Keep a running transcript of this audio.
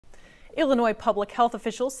Illinois public health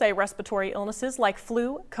officials say respiratory illnesses like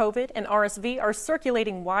flu, COVID, and RSV are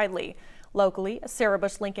circulating widely. Locally, Sarah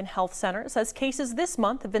Bush Lincoln Health Center says cases this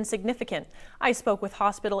month have been significant. I spoke with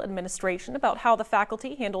hospital administration about how the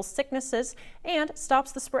faculty handles sicknesses and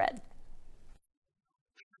stops the spread.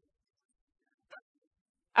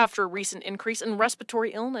 After a recent increase in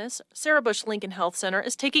respiratory illness, Sarah Bush Lincoln Health Center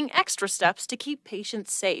is taking extra steps to keep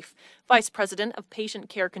patients safe. Vice President of Patient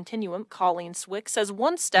Care Continuum, Colleen Swick, says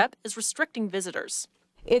one step is restricting visitors.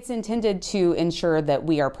 It's intended to ensure that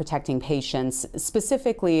we are protecting patients,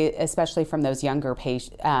 specifically, especially from those younger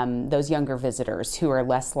visitors who are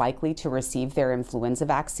less likely to receive their influenza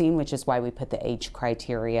vaccine, which is why we put the age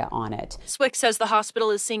criteria on it. Swick says the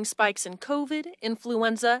hospital is seeing spikes in COVID,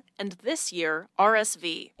 influenza, and this year,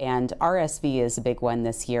 RSV. And RSV is a big one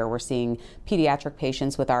this year. We're seeing pediatric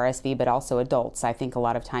patients with RSV, but also adults. I think a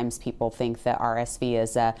lot of times people think that RSV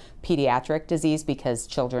is a pediatric disease because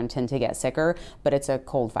children tend to get sicker, but it's a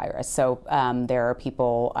cold virus. So there are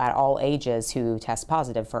people at all ages who test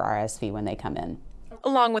positive for RSV when they come in.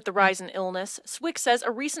 Along with the rise in illness, Swick says a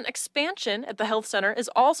recent expansion at the health center is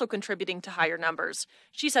also contributing to higher numbers.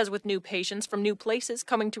 She says with new patients from new places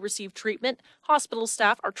coming to receive treatment, hospital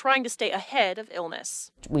staff are trying to stay ahead of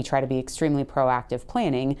illness. We try to be extremely proactive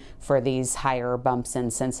planning for these higher bumps in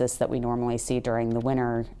census that we normally see during the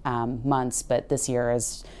winter months, but this year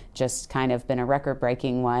has just kind of been a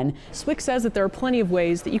record-breaking one. Swick says that there are plenty of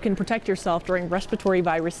ways that you can protect yourself during respiratory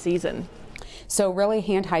virus season. So really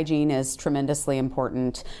hand hygiene is tremendously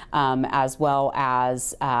important, as well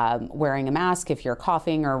as wearing a mask if you're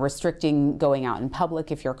coughing, or restricting going out in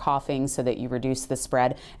public if you're coughing so that you reduce the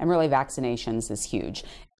spread, and really vaccinations is huge.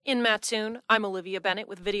 In Mattoon, I'm Olivia Bennett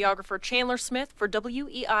with videographer Chandler Smith for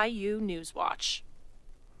WEIU Newswatch.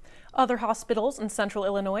 Other hospitals in central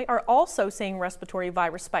Illinois are also seeing respiratory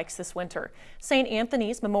virus spikes this winter. St.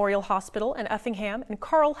 Anthony's Memorial Hospital in Effingham and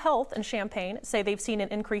Carle Health in Champaign say they've seen an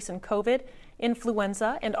increase in COVID,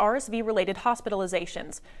 influenza, and RSV-related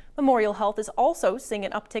hospitalizations. Memorial Health is also seeing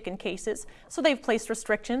an uptick in cases, so they've placed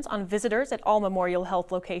restrictions on visitors at all Memorial Health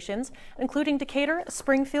locations, including Decatur,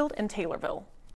 Springfield, and Taylorville.